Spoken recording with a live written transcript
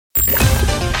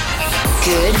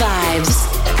Good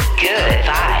vibes. Good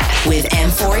vibes. With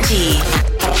M4T.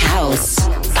 House.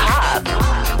 Pop.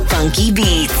 Funky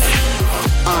beats.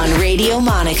 On Radio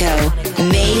Monaco.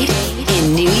 Made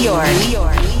in New York.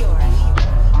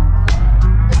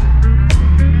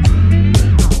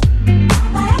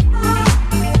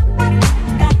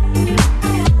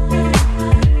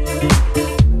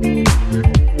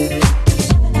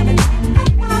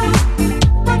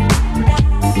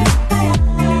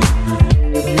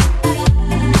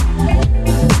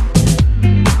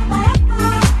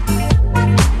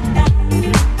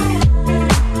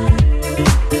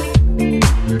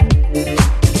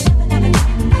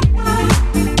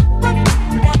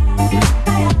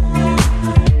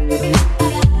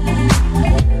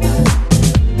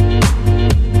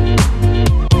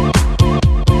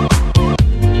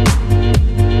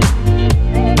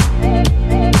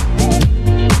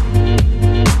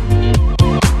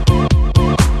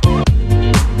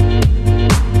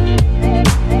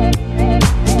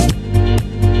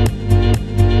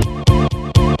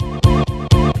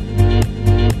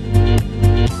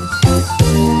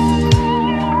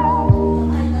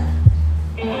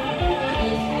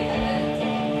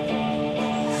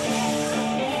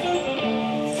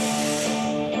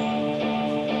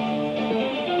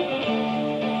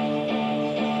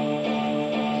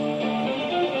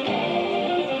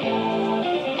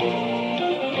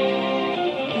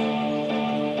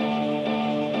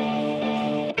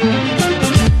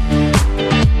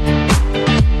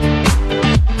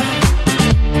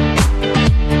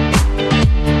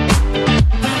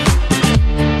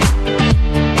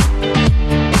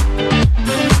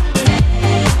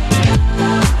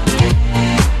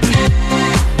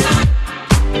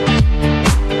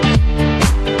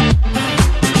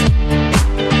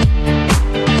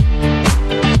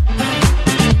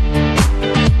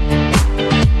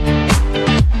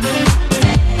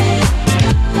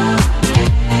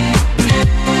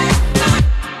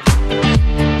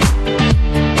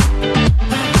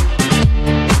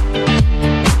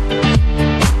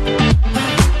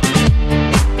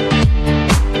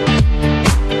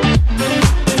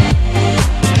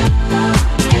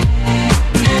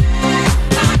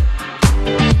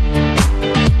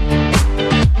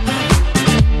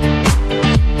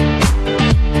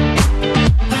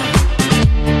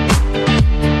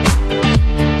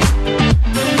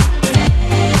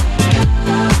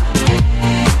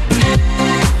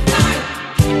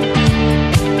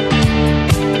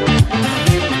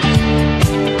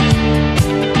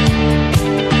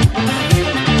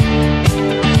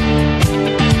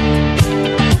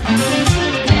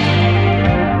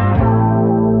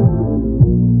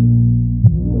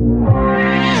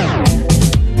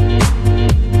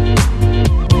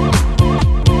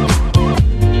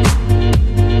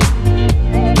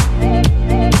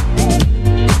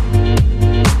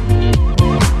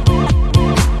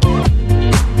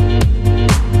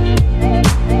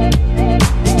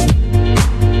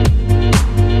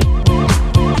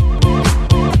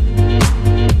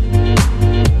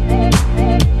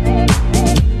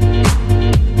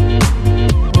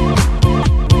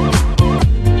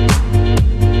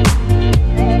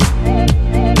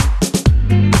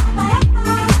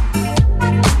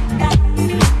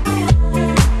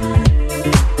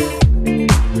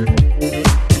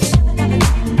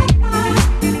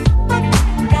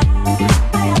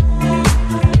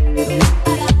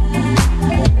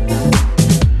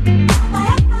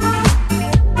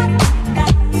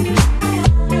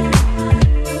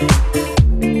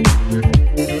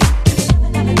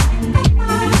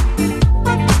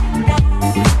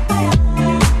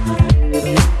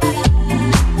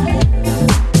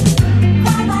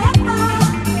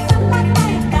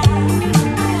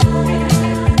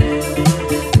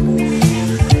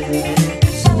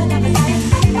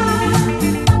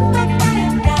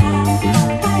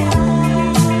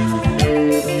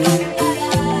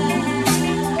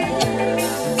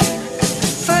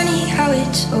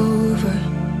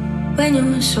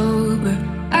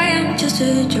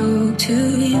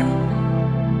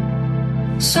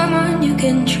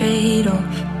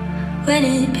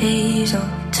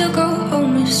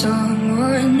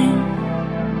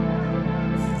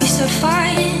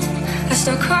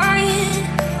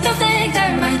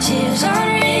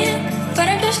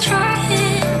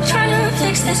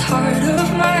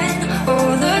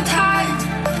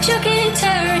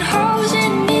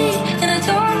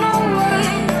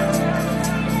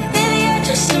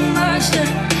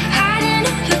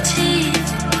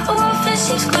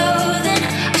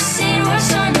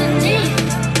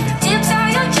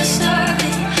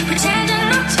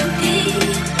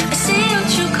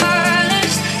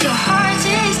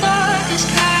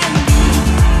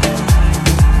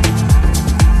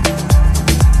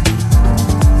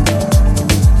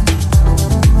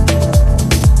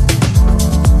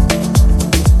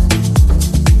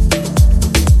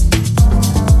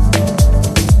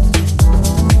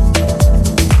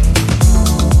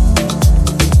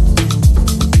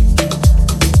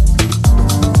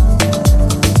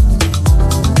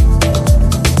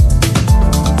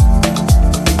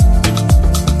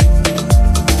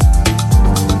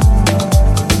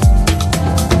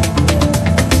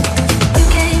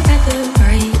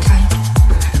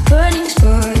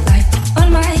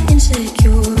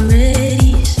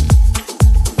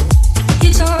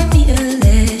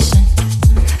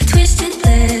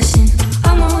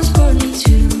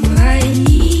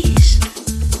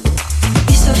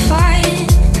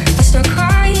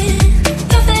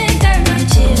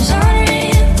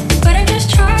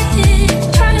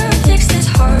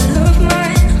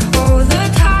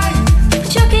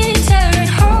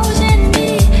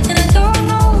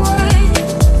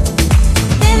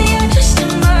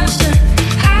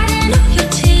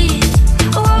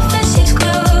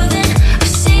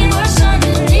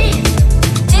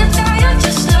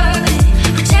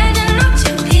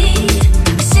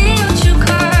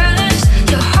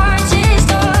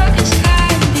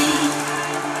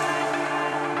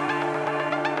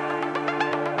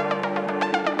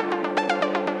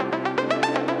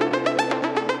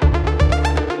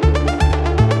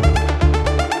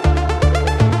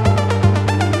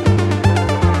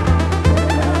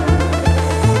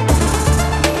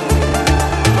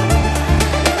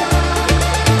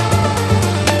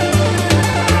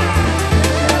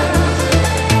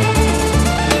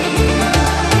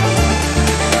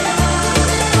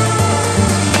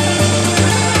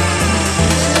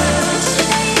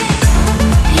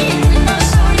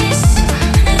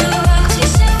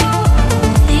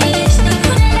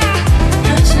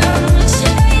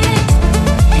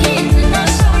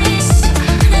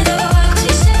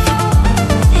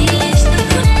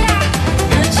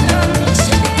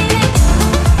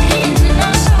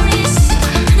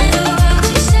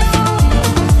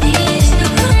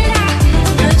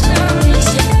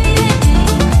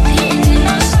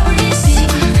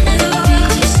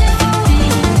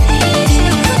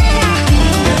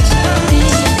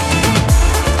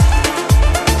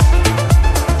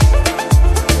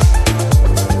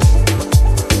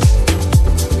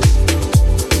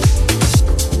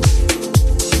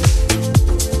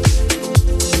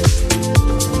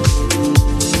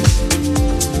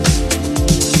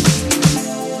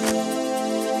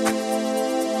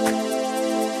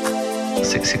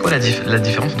 C'est quoi la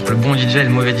différence entre le bon DJ et le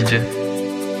mauvais DJ?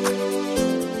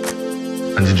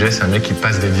 Un DJ, c'est un mec qui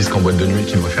passe des disques en boîte de nuit et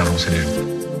qui doit faire danser les gens.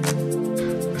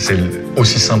 C'est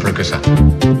aussi simple que ça.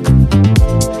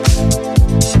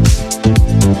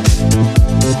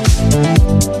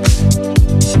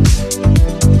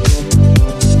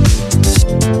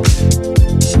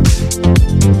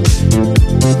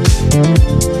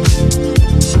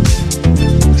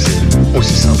 C'est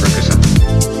aussi simple que ça.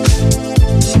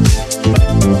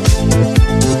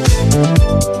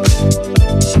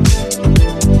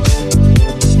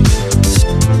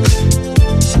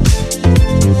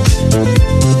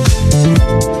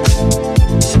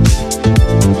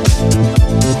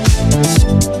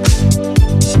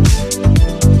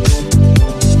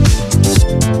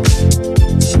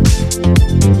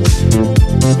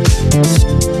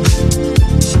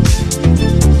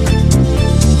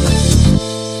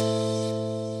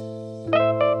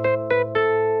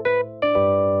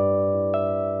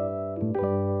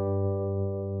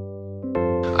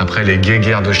 Après les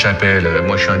guéguerres de chapelle,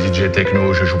 moi je suis un DJ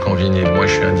techno, je joue qu'en vinyle, moi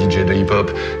je suis un DJ de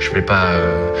hip-hop, je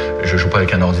joue pas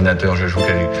avec un ordinateur, je joue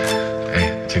qu'avec...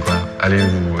 tu sais quoi,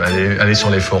 allez sur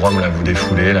les forums, là, vous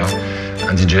défoulez, là.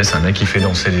 Un DJ, c'est un mec qui fait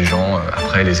danser les gens.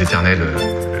 Après, les éternels,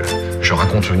 je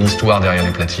raconte une histoire derrière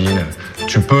les platines.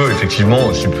 Tu peux,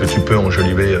 effectivement, tu peux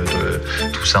enjoliver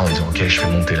tout ça en disant « Ok, je fais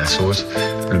monter la sauce ».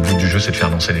 Le but du jeu, c'est de faire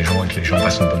danser les gens et que les gens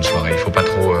passent une bonne soirée. Il faut pas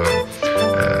trop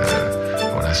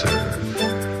se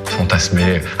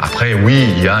fantasmer. Après, oui,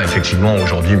 il y a effectivement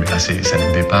aujourd'hui, mais là, ça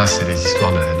nous dépasse, c'est les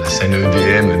histoires de la scène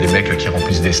EDM, des mecs qui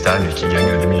remplissent des stades et qui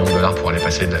gagnent des millions de dollars pour aller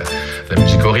passer de la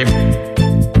musique horrible.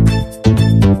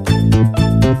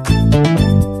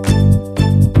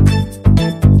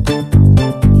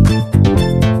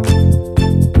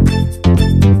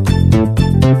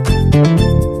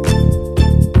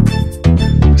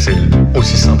 C'est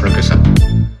aussi simple que ça.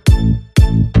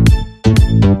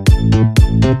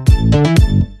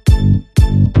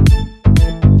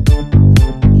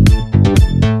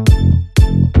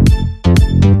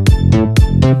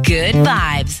 Good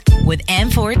Vibes with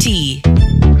M4T.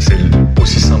 C'est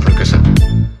aussi simple que ça.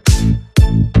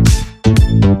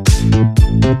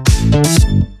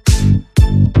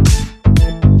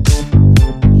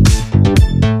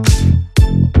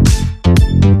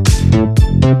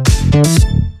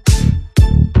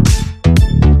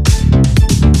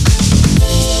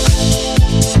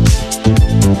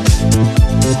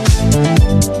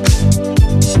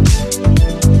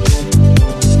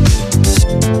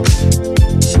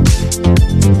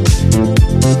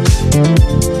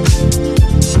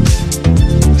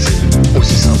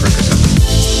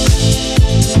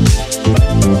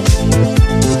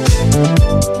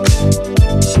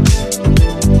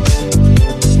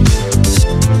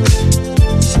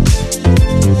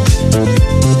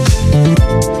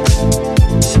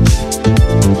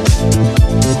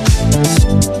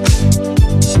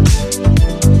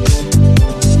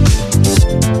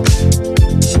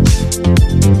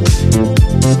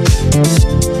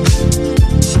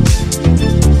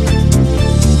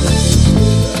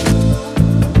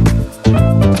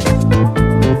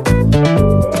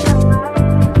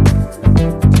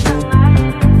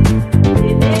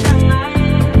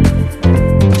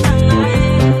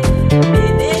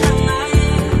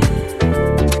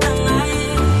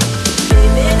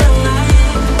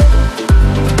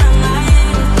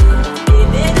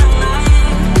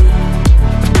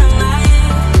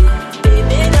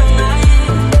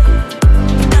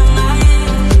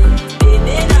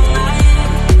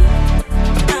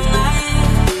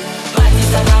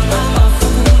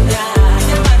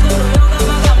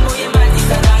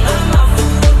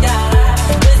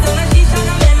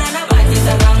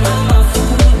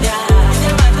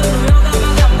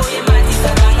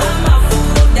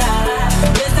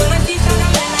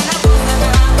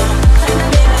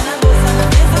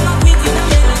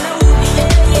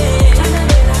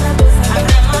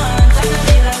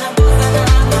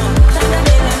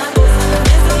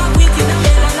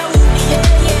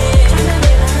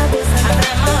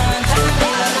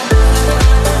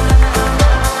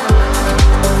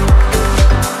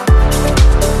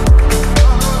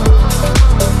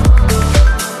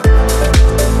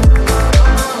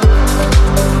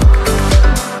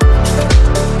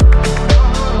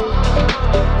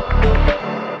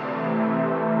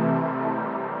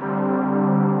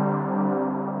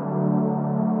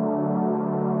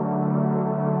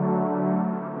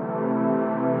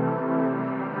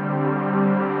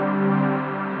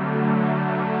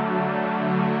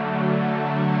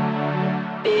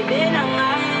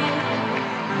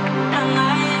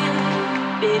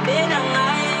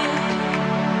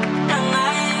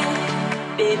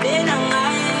 Baby,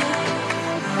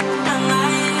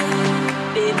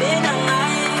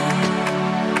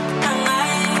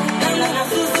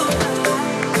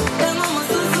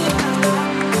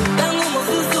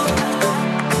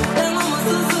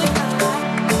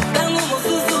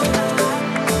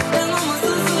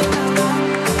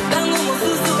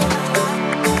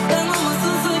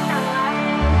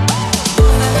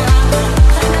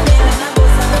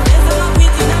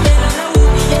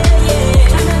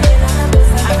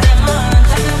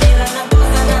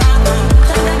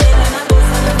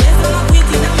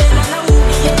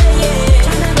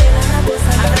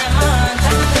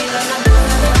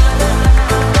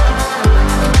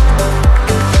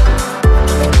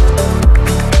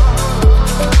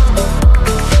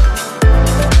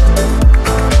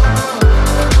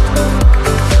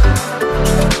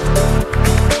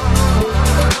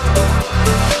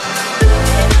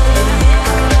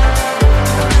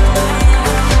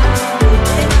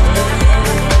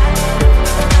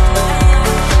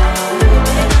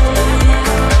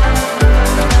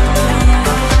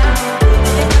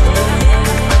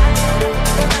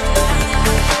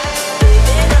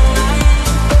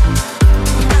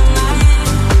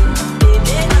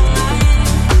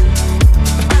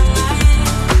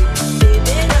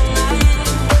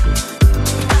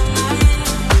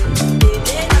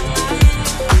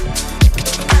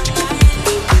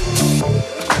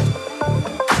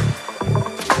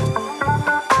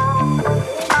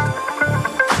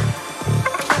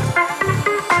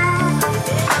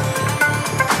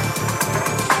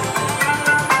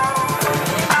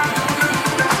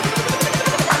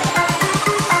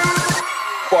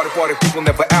 people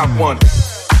never out one.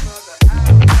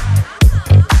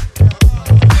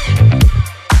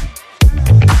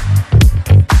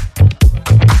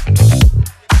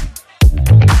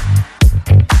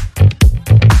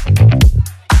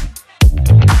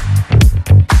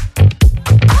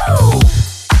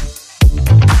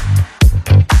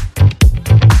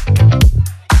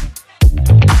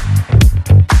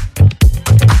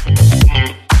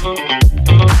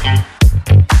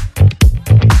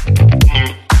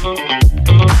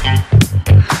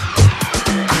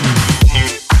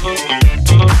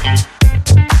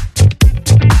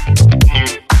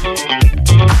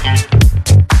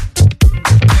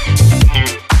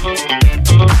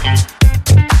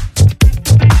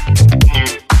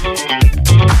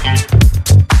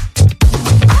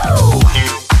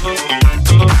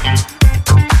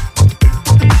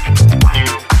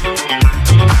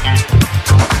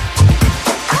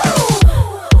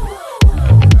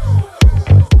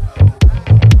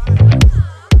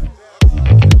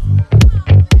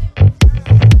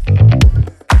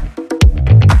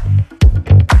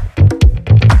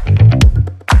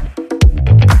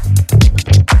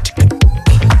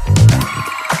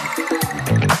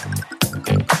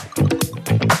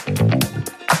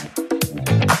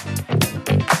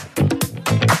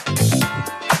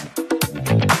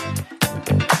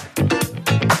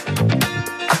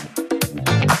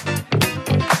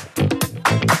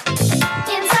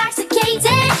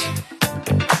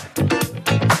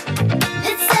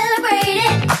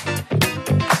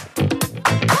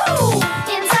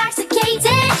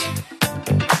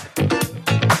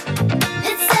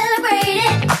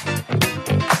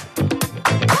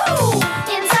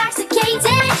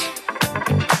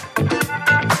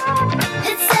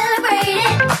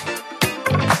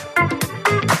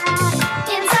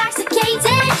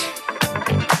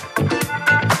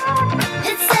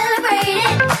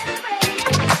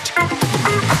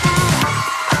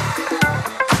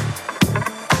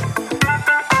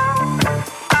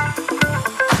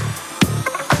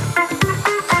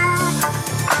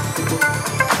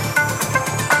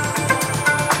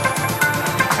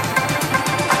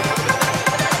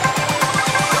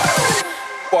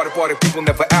 Party people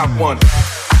never out one.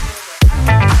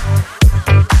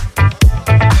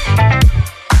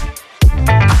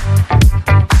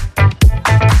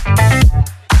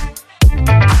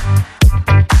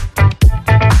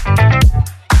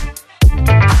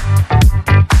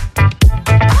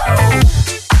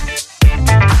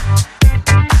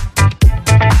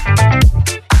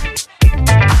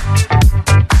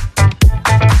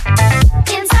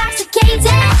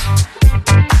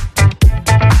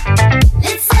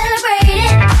 Let's celebrate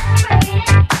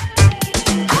it.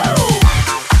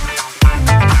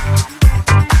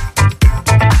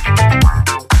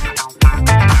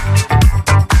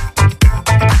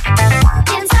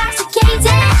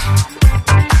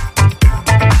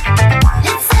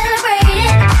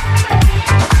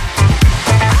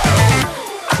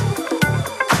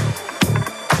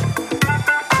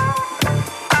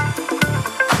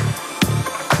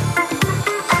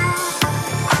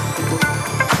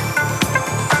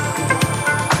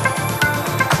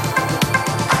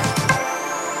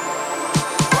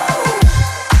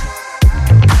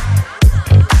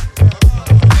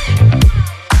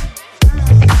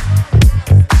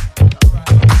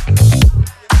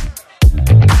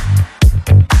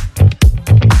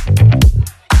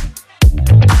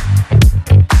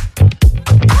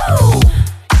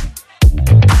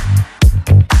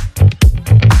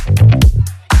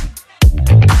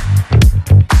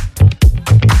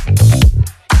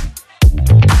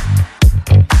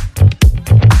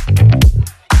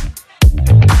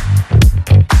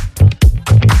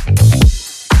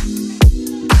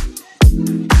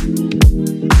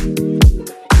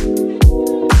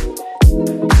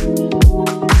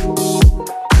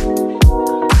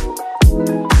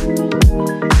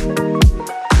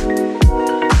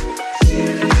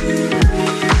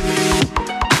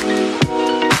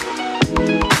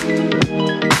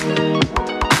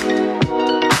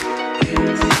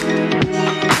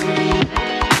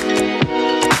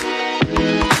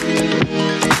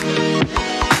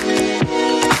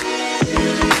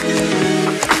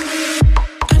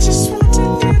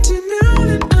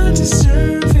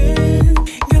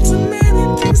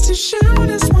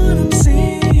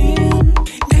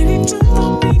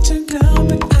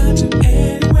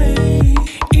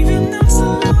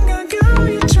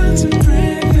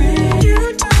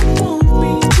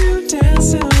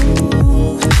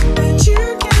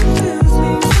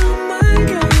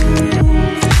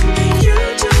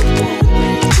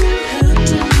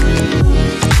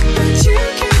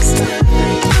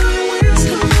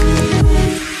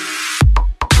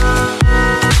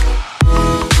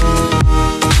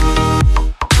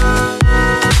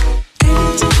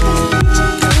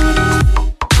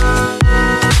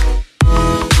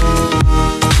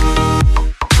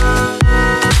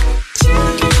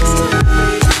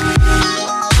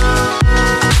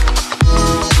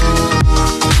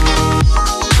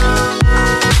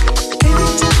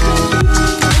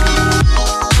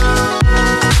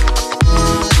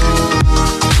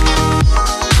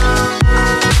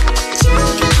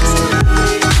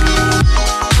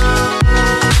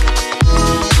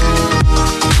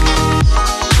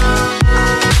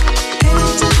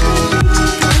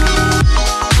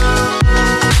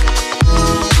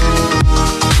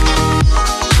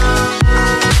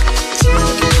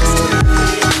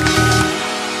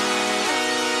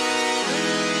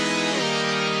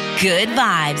 Good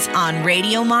Vibes on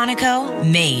Radio Monaco,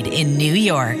 made in New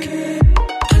York.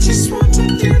 I just want you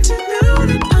to know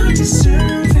that I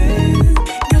deserve it.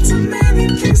 Got so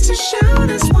many things to show,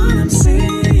 that's what I'm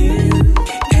saying.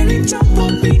 And you don't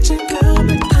want me to go,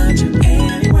 but I do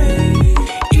anyway.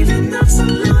 Even though so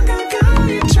long ago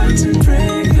you tried to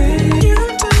break me. You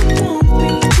don't want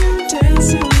me to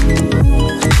dance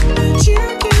alone, but you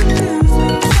can move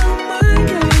me from my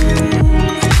girl.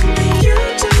 You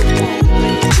don't want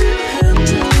me to help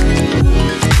you,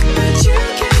 but you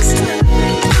can't stop me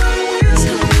from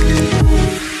whispering.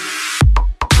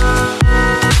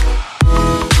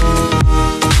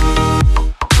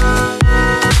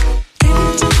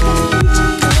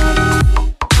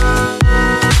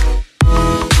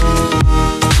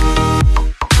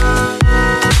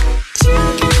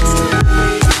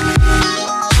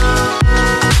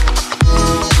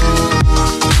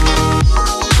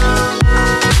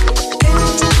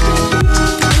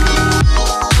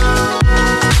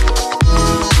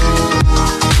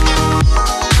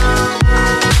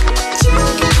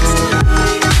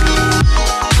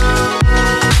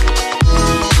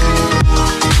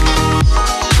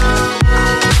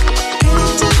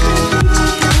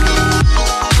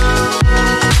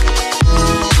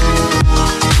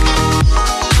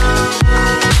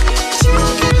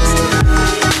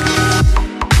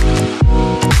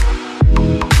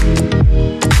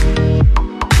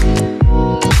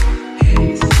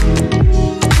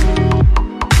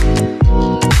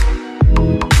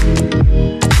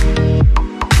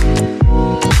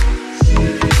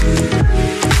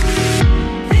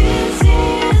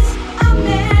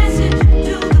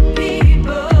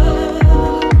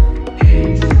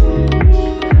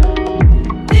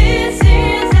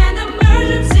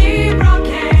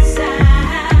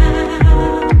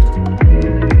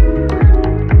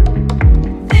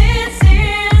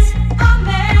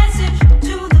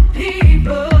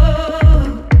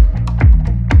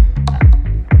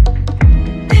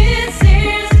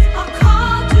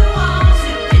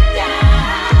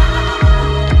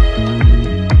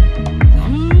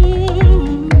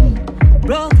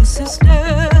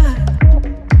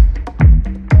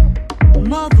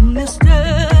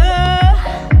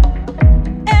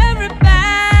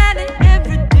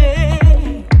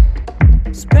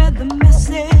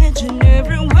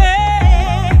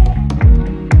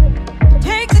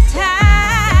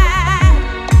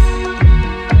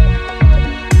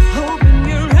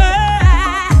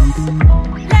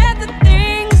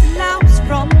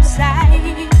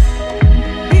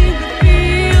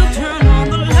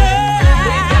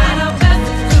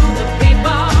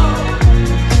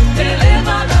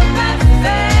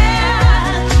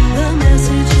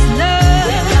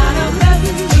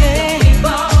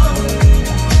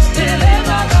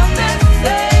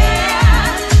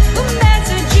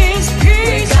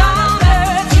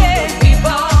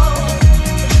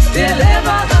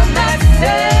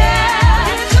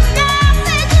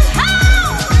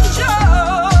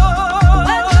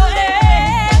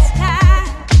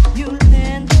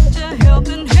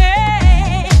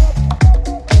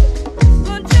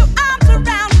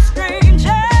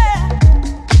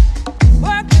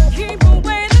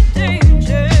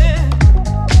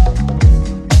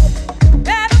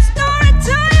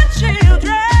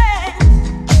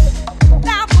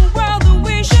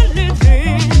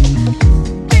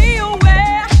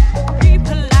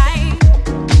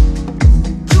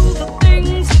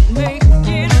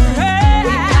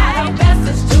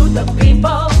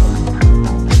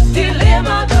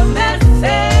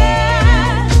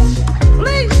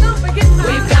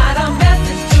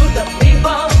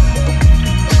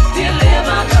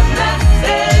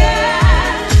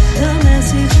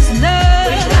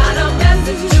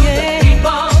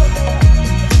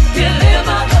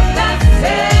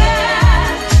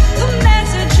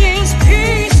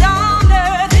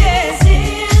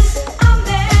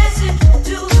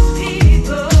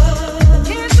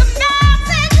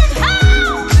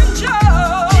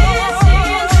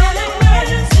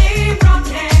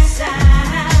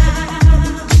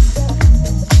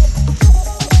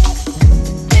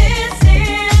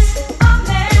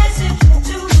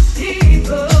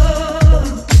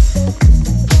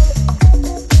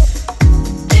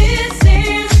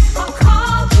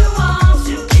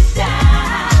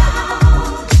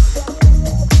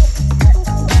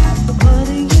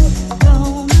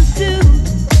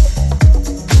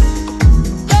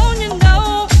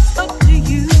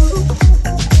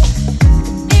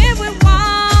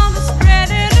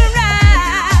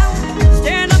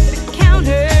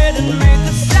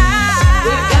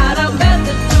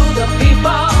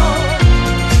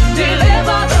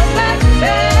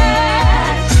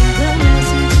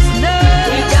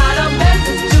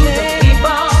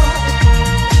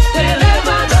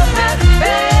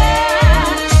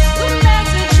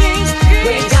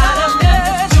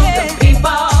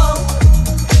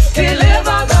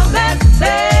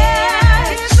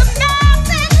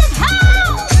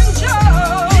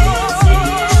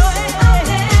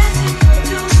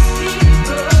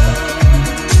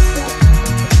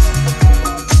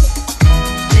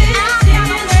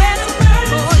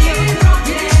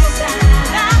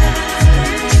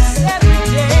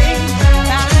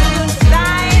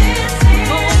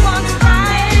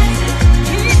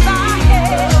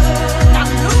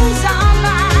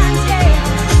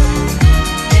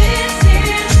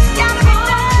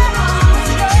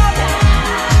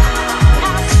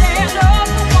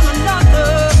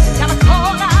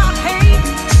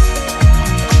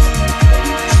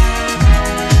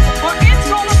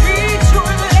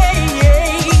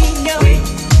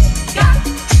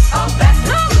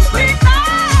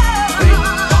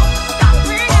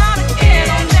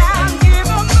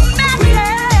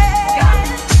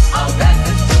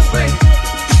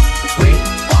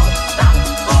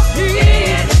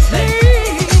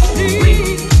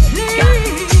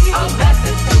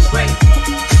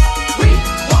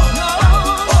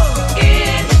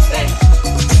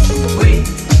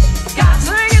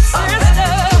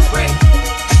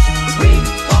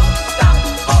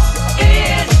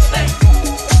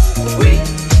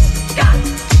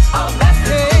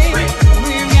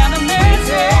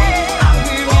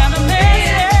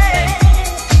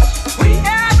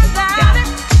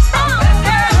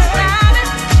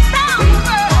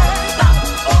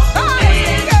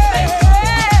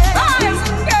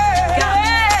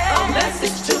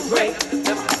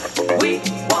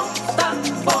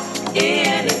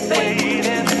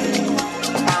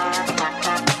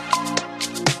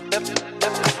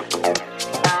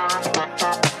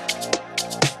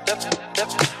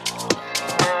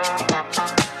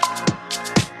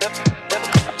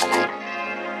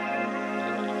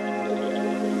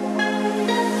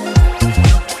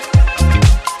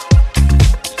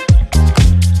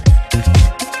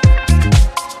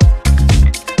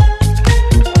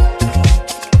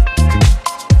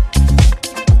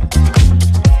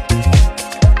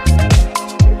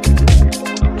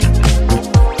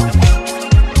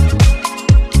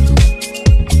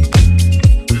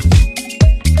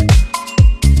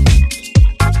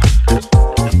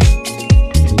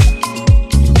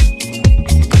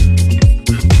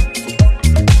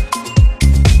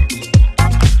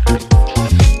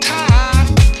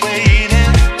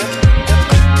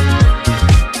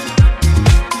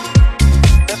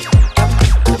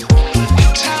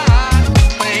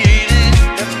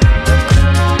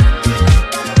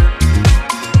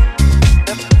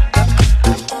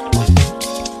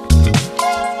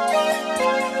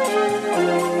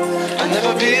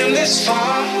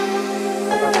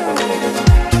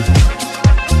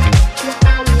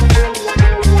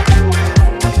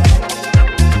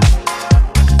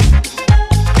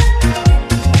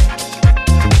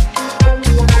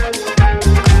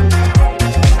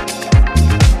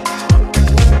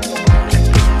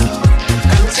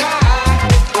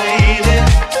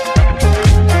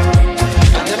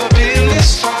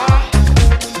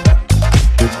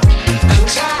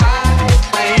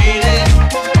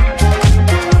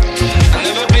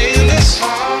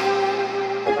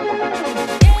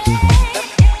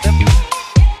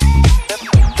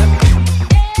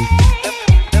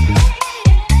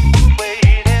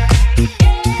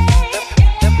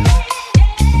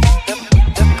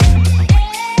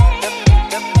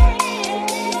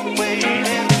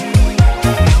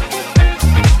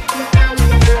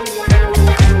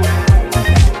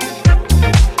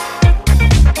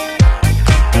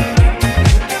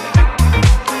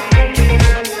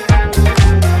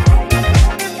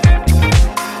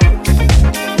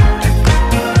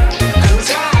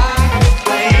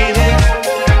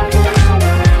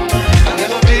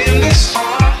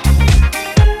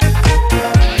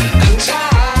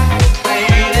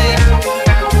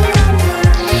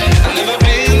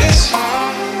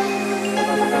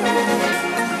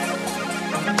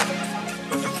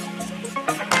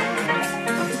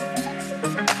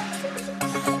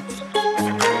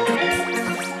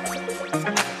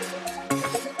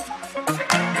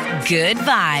 Good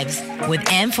Vibes with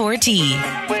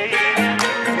M4T.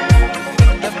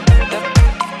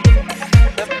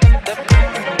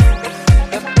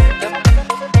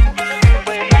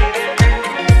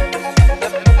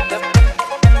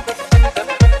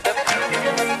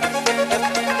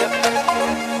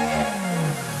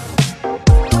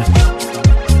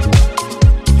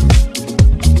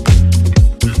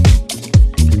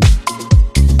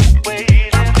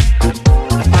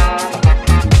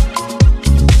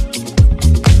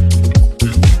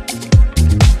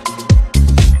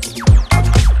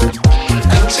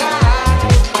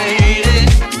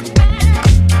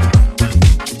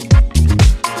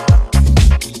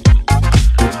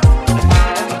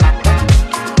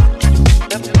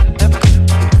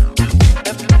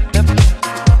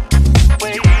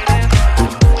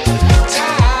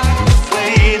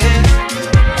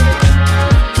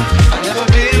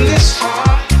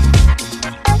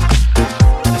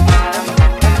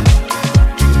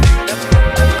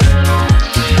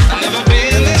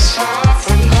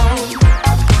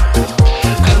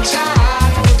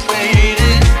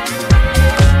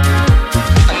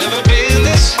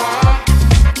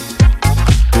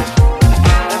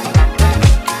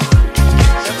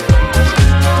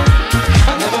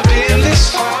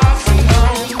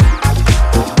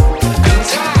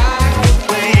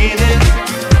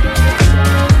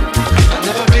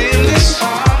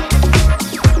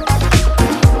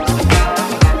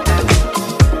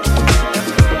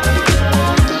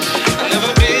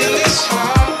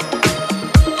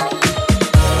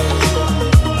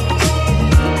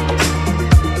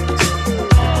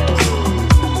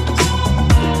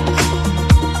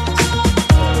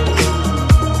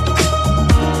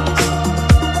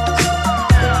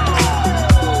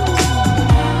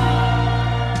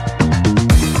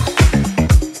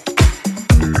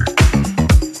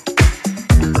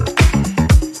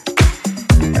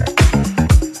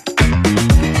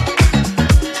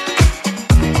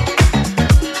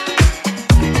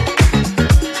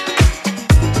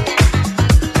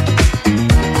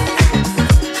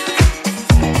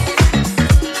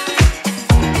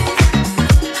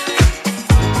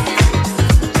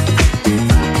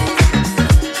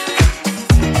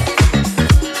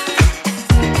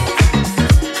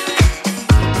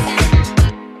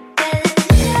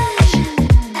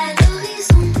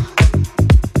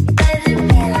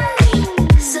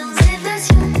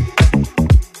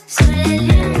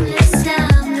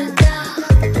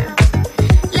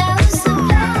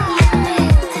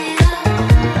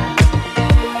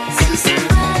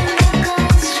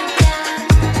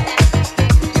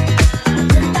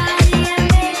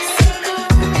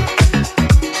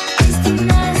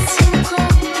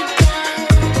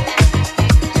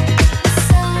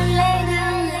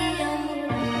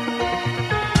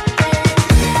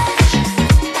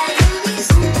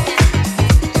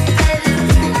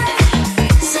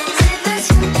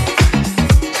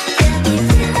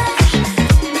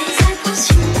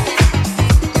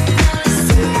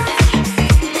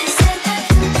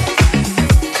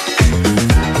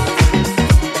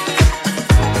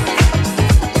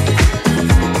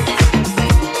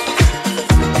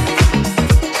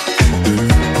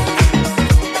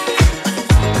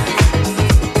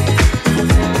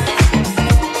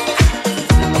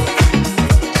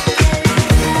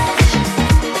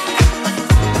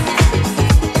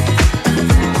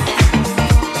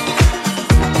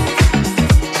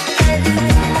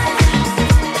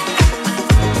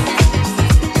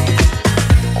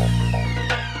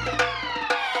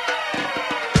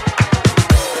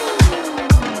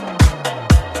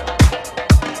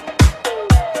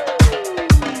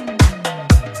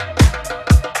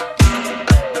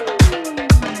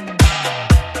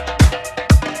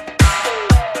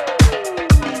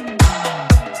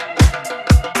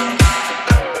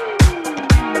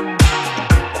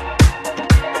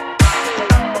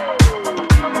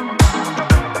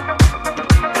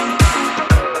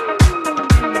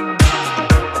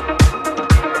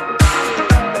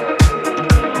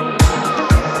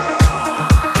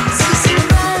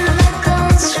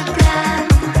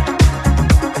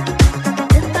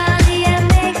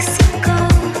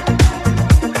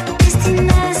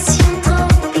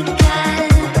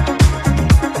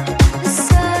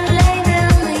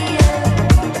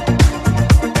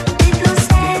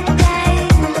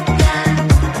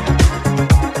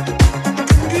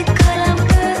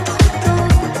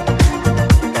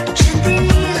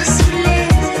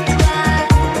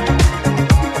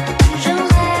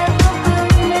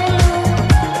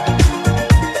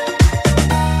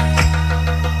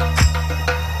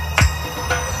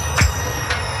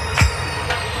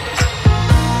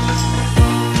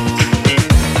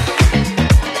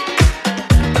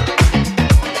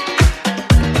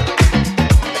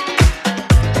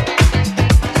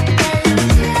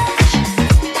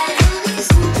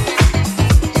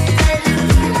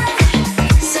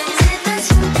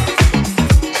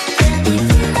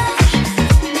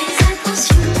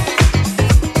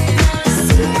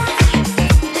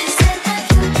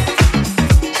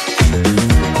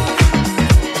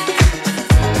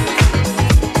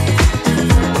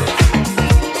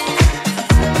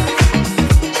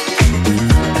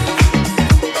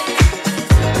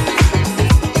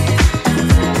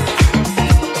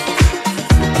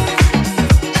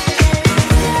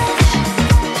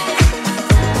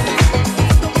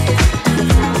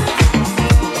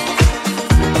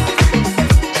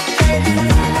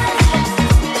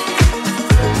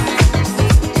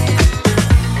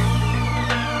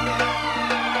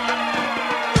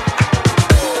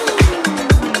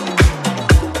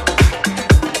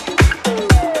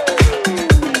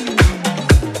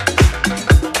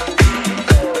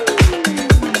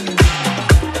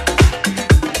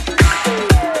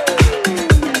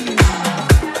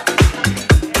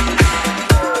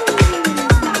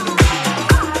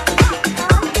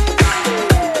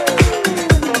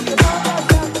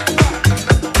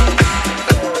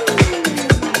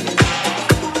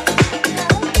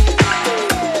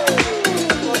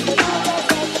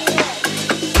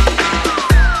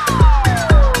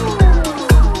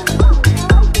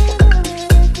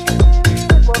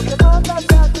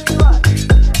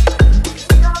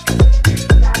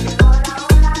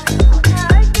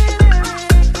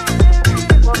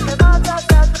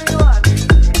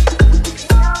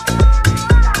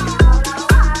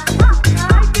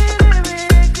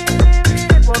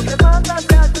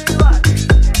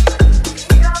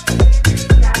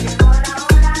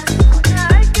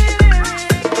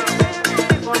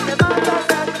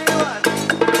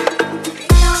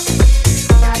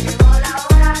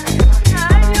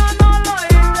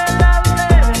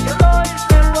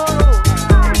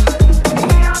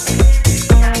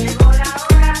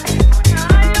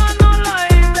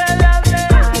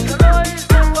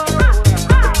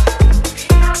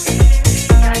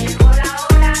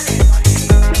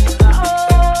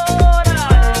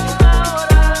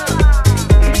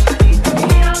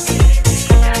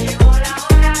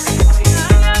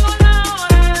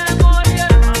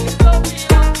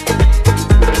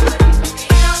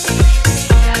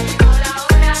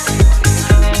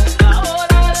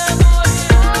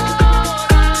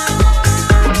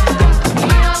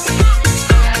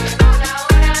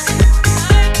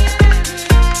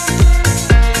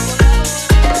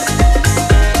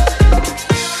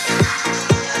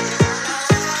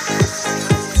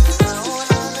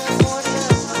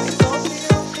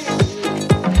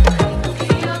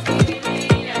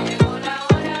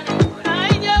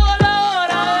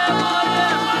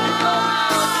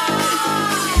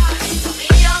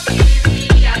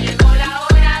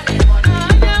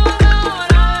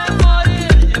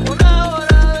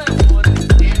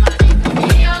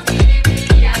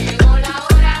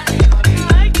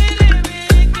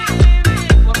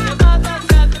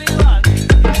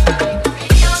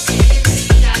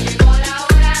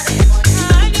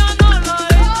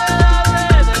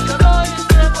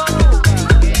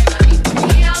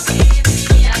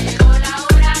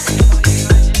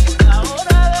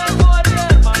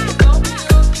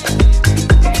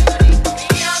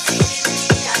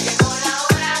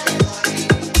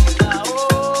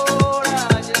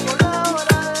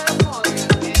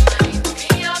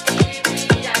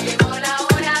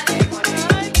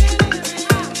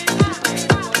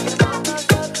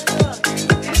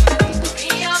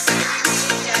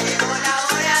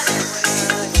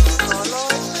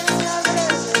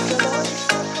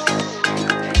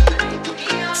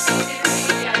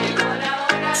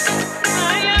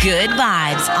 Good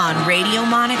vibes on Radio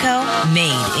Monaco,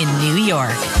 made in New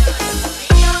York.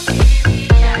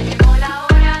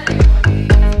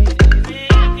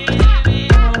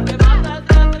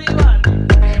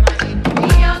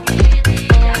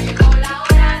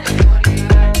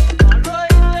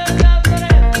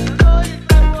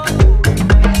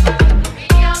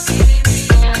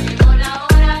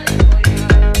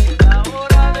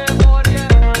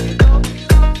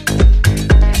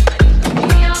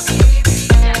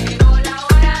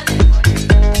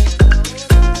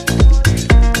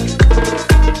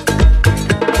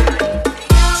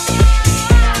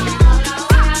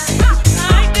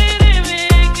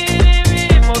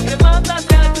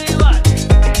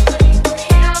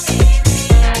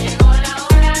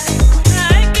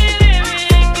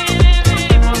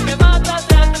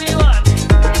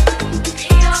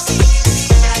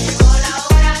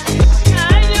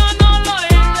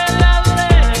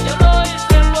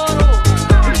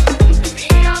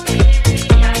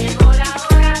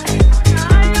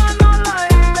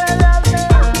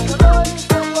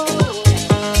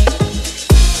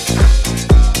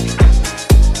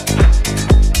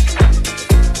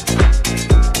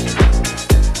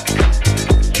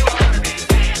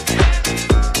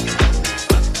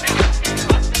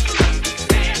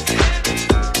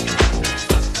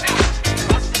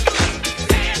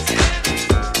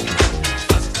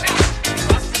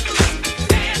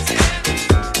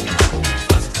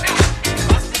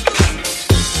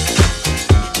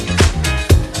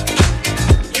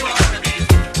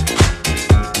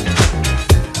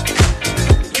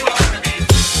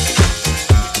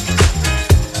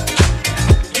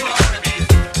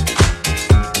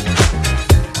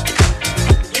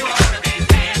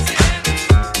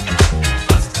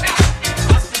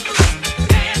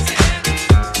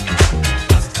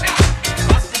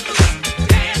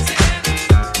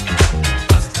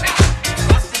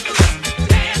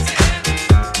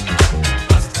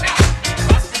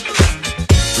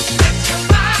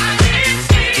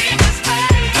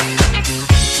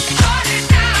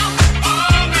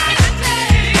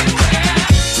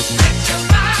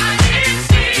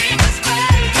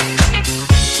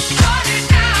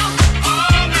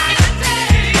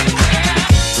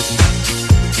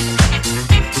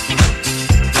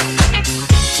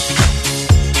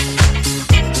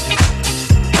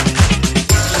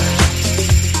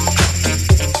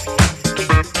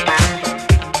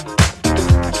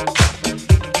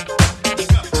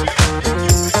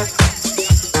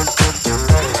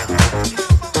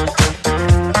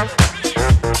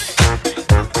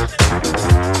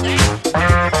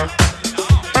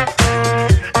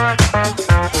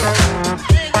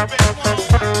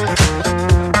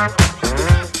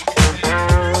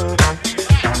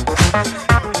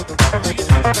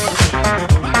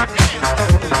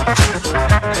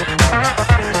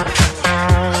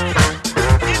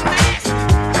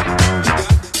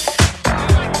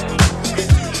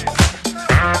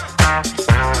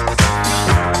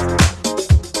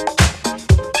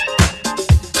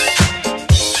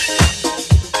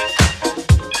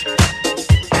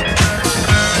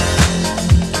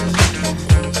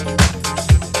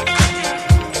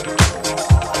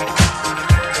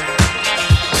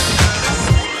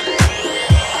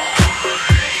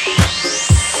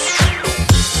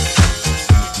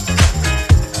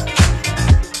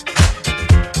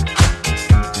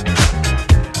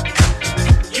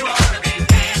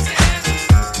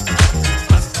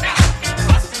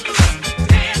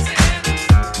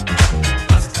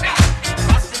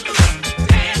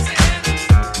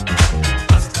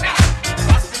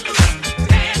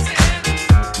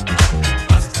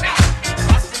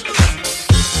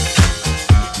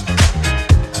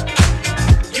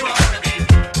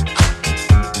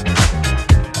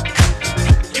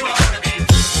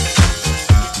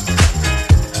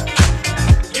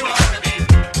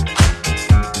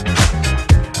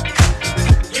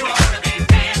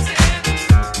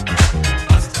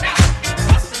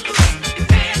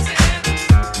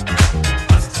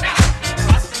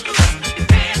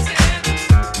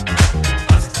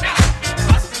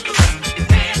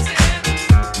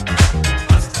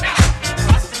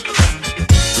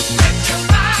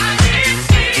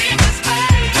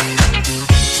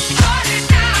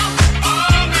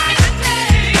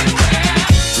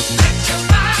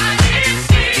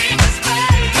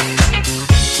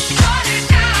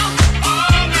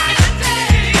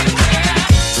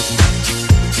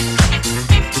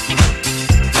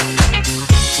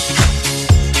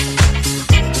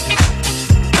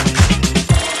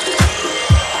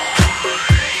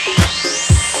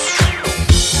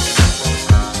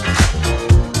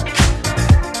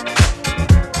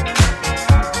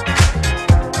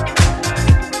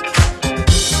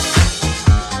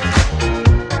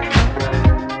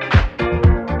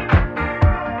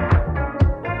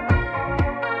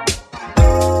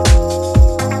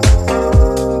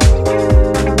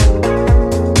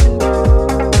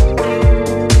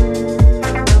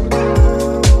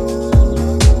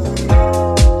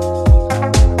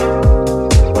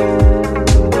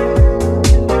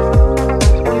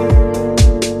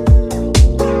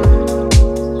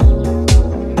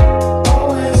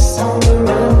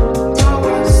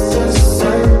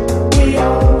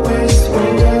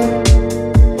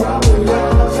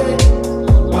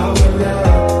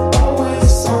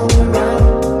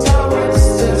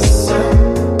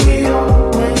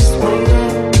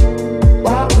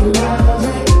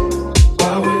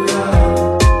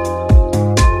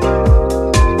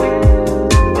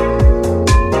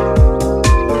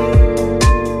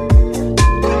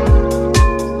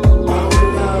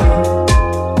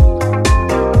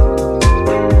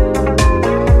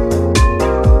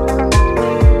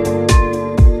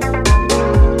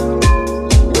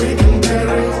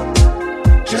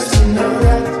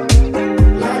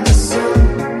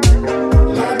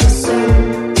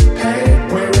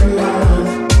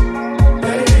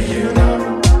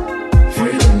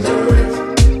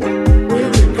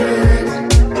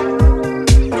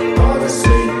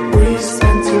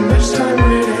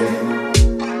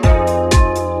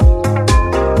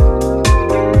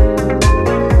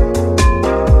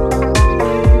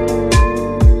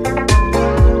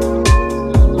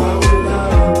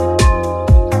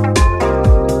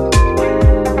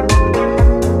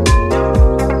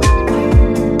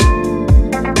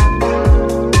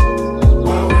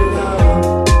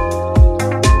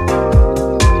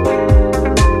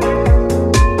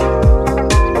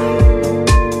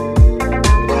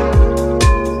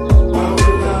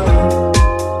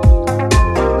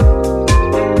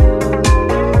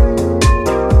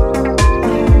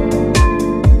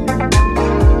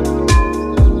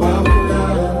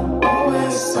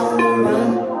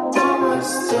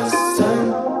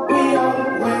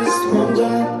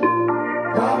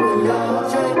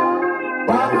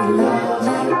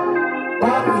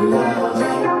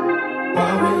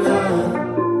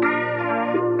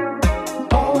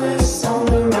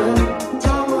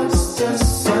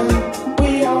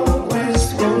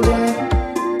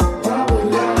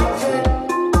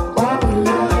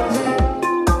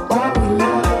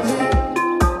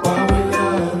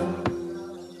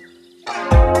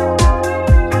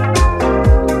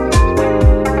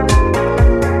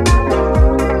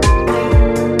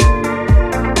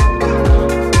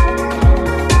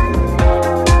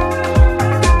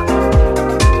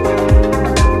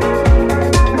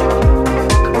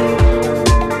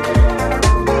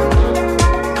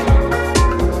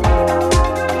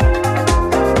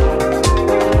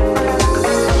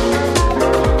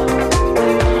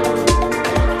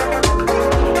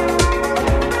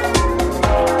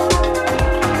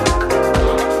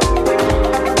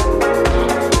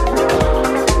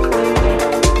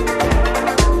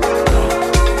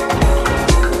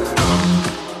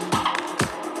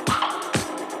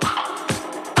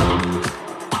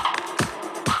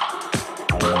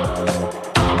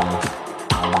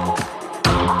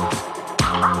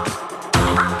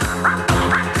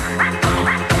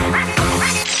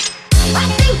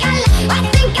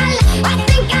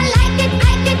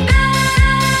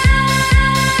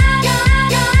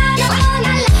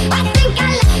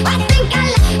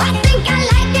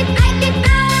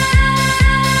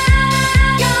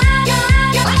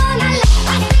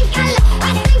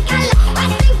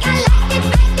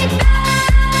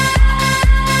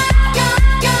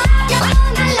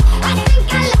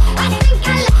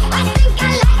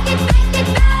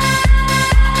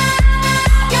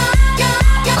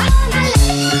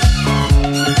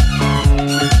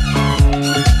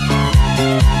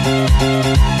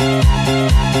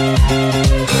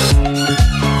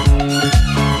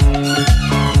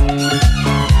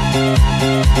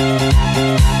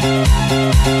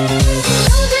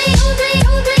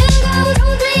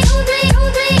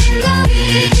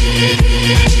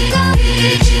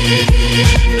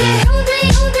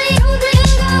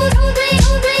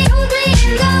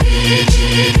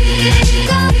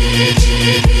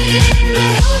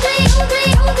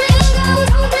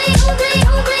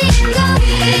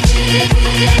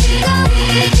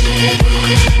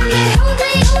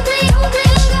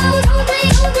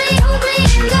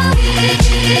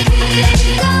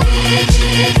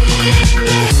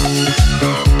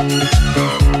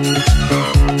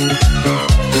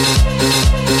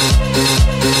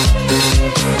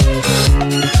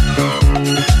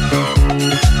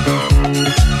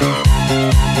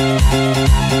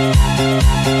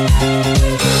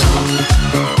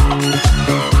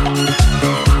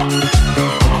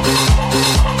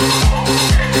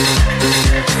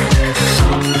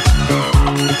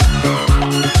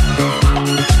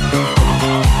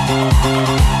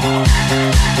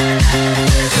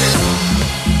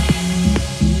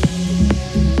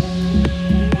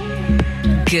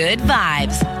 Good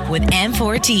Vibes with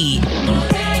M4T.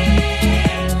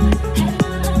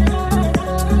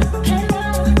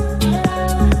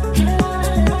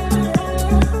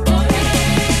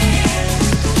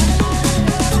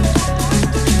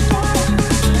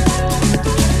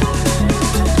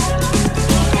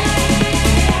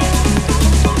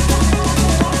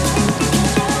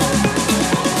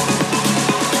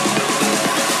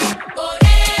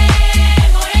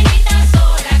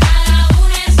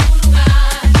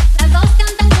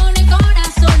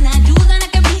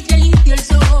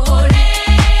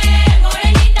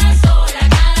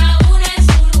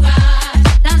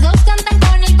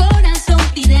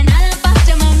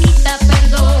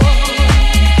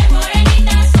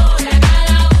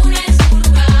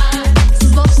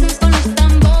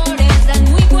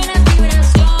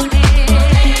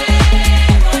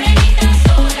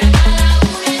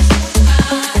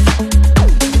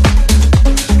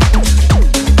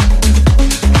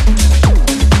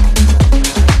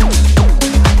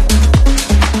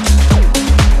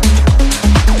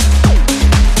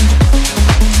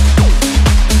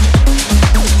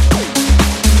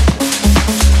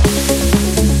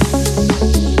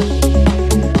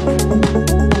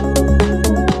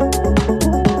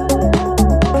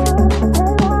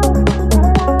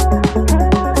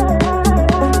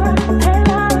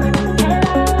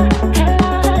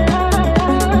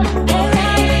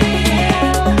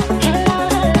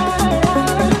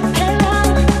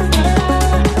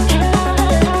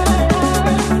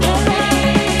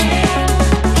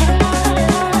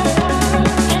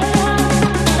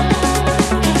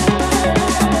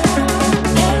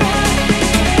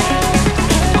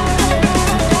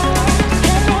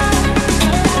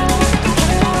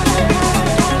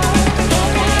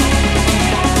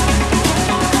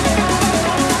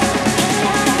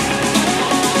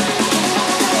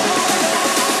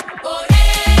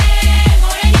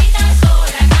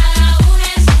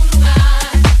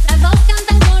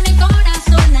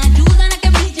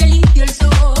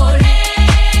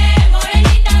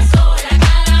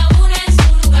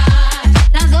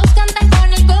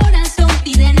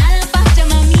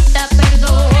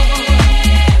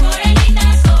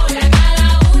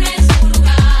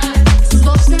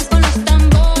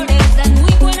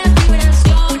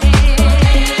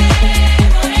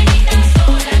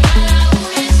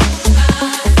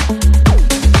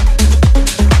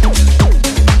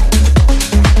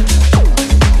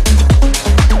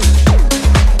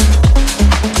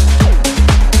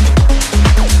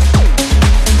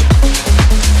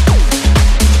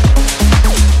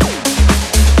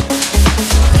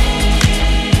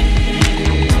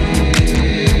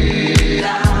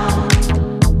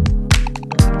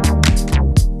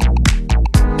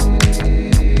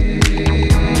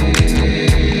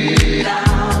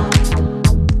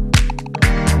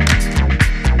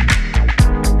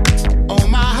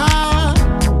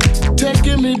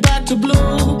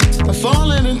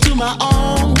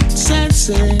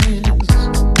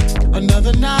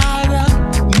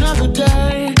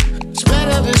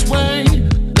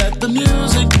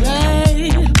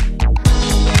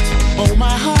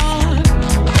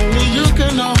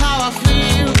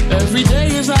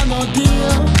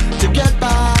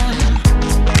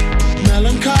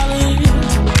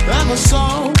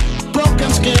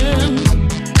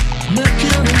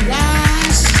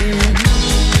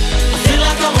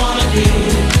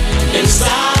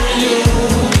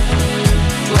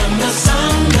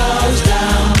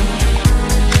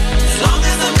 As long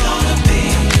as I'm gonna be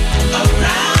around.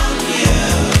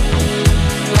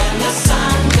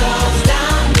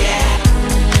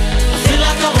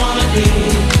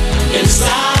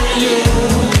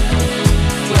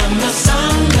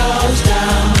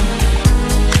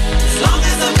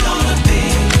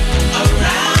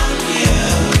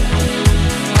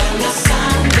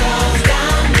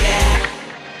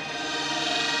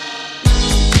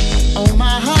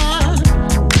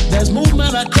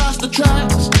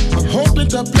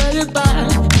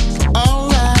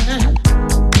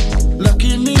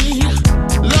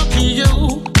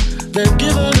 they've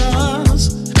given us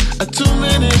a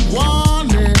 2-minute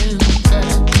warning.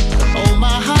 Oh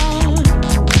my heart,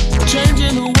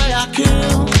 changing the way I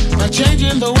kill, by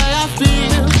changing the way I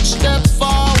feel. Step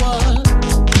forward,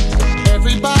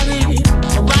 everybody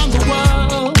around the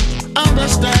world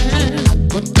understand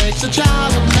what makes a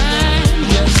child a man.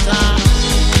 Yes, I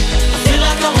feel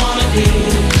like I wanna be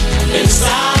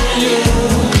inside of you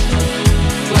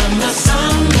when the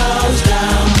sun goes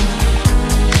down.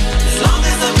 As long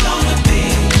as I'm gonna be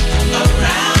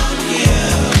around you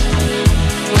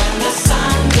when the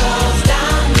sun goes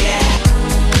down, yeah.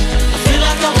 I feel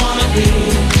like I wanna be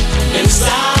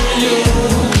inside of you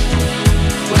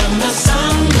when the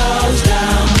sun goes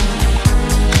down.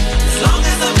 As long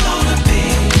as I'm gonna be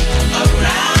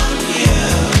around you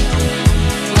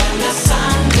when the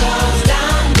sun goes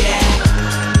down, yeah.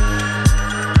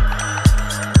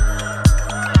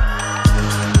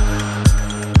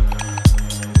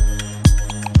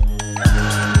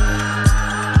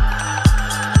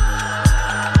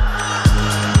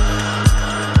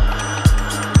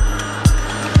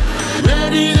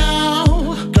 Ready now,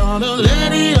 gonna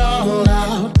let it all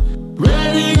out.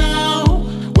 Ready now,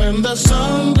 when the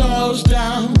sun goes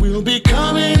down, we'll be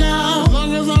coming out. As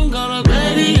long as I'm gonna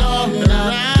ready all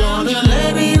now, gonna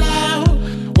let it out.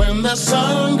 When the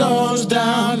sun goes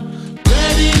down,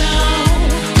 ready now,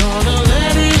 gonna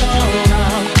let it all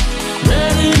out.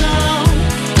 Ready now,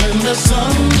 when the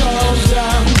sun goes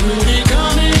down, we'll be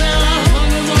coming out. As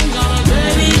long as I'm gonna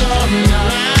ready all now,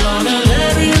 gonna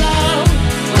let it out.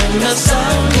 When the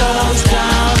sun goes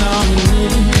down on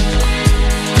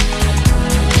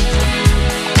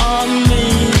me,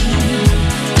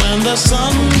 when the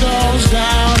sun goes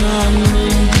down on me.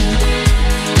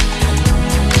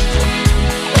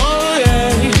 Oh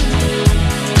yeah,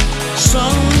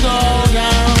 sun go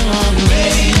down on me.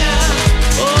 Ready now,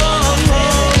 oh, oh,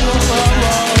 oh,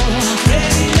 oh.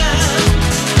 Ready now,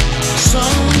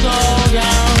 sun go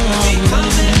down on me.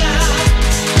 Coming out,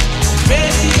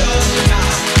 ready or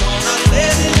not, gonna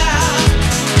let it out.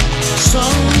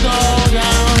 Sun go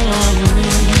down on me.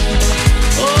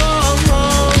 Oh, oh,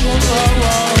 oh, oh,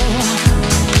 oh.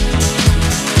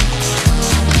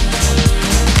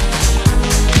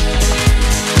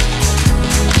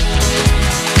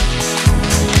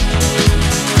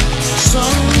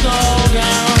 Sun go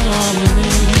down on me.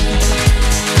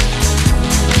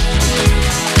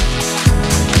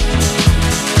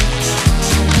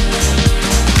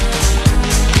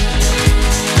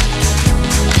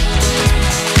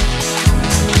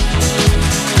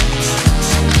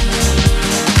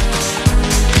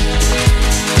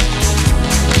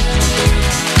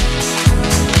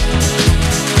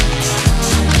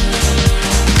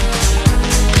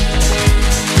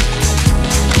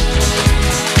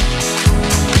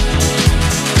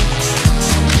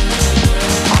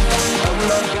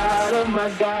 Oh my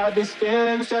God, these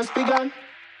feelings just begun.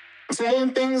 I'm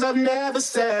saying things I've never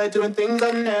said, doing things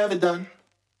I've never done.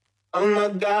 Oh my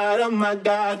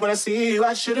God, when I see you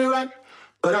I should run,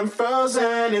 but I'm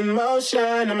frozen in motion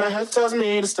and my head tells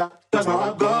me to stop, cause my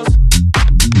heart goes.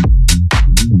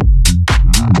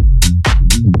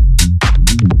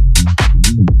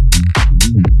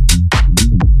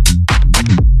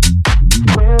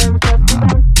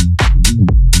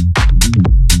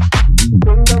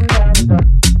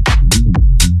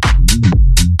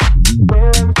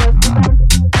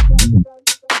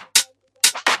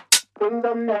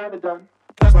 I'm never done.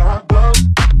 Cause my heart blows.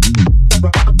 Cause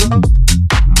my heart blows.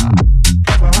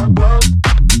 Cause my heart blows.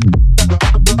 Cause my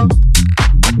heart blows.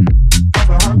 Cause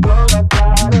my heart blows.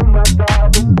 Oh my God,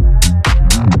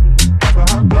 cause my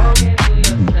heart blows.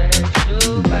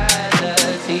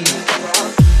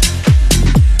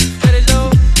 Let it go.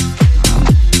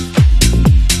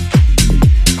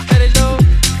 Let it go.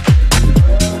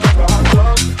 Cause my heart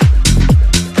blows.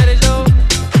 Let it go.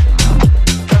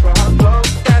 Cause my heart blows.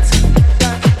 That's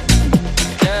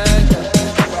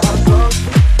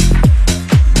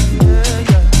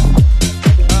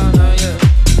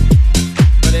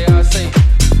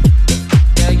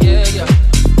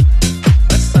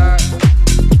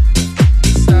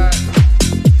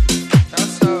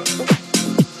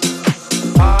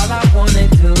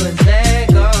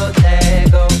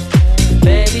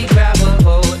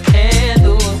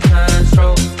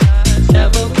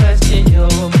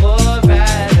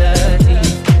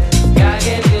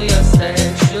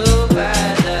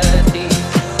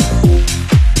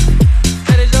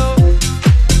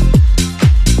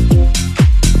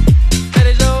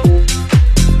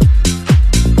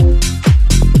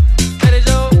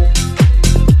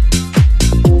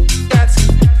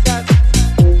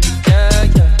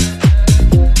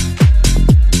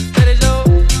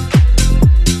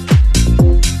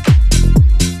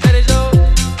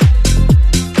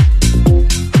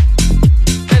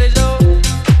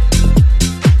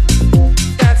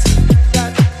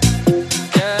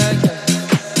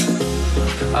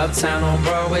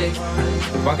Broadway.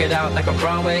 Walk it out like a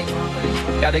Broadway.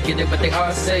 Gotta get it what they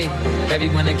all say. Baby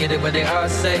wanna get it what they all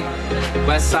say.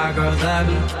 West side girls love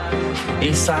me.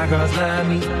 East side girls love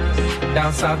me.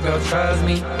 Down south girls trust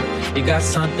me. You got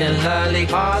something lovely.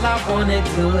 All I wanna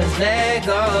do is let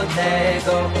go, let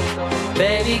go.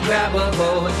 Baby, grab a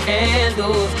hold and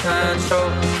lose control.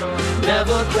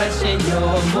 Never question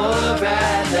your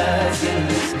morality.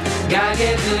 Gotta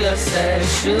get through your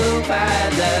sexuality.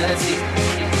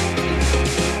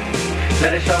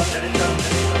 Let it show, let it show,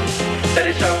 let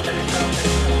it show,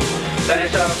 let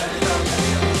it show.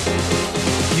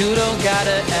 You don't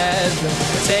gotta ask,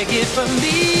 take it from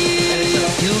me.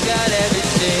 You got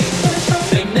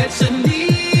everything that you need.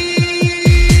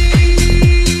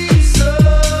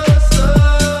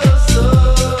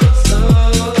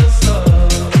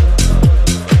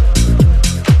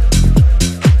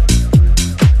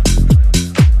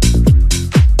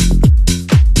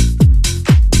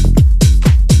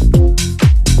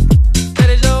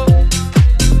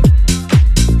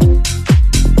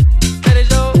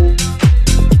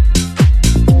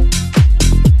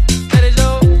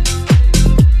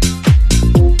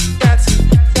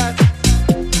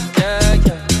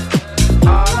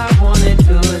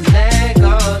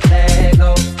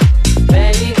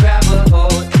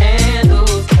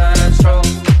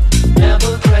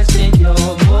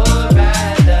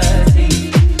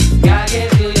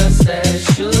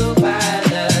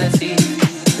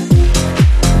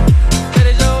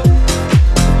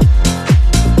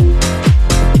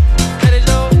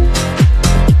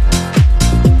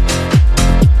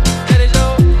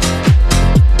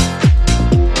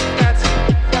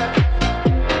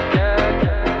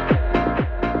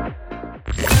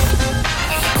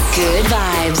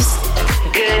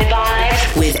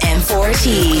 With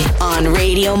M4T on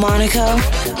Radio Monaco,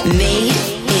 made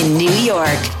in New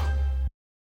York.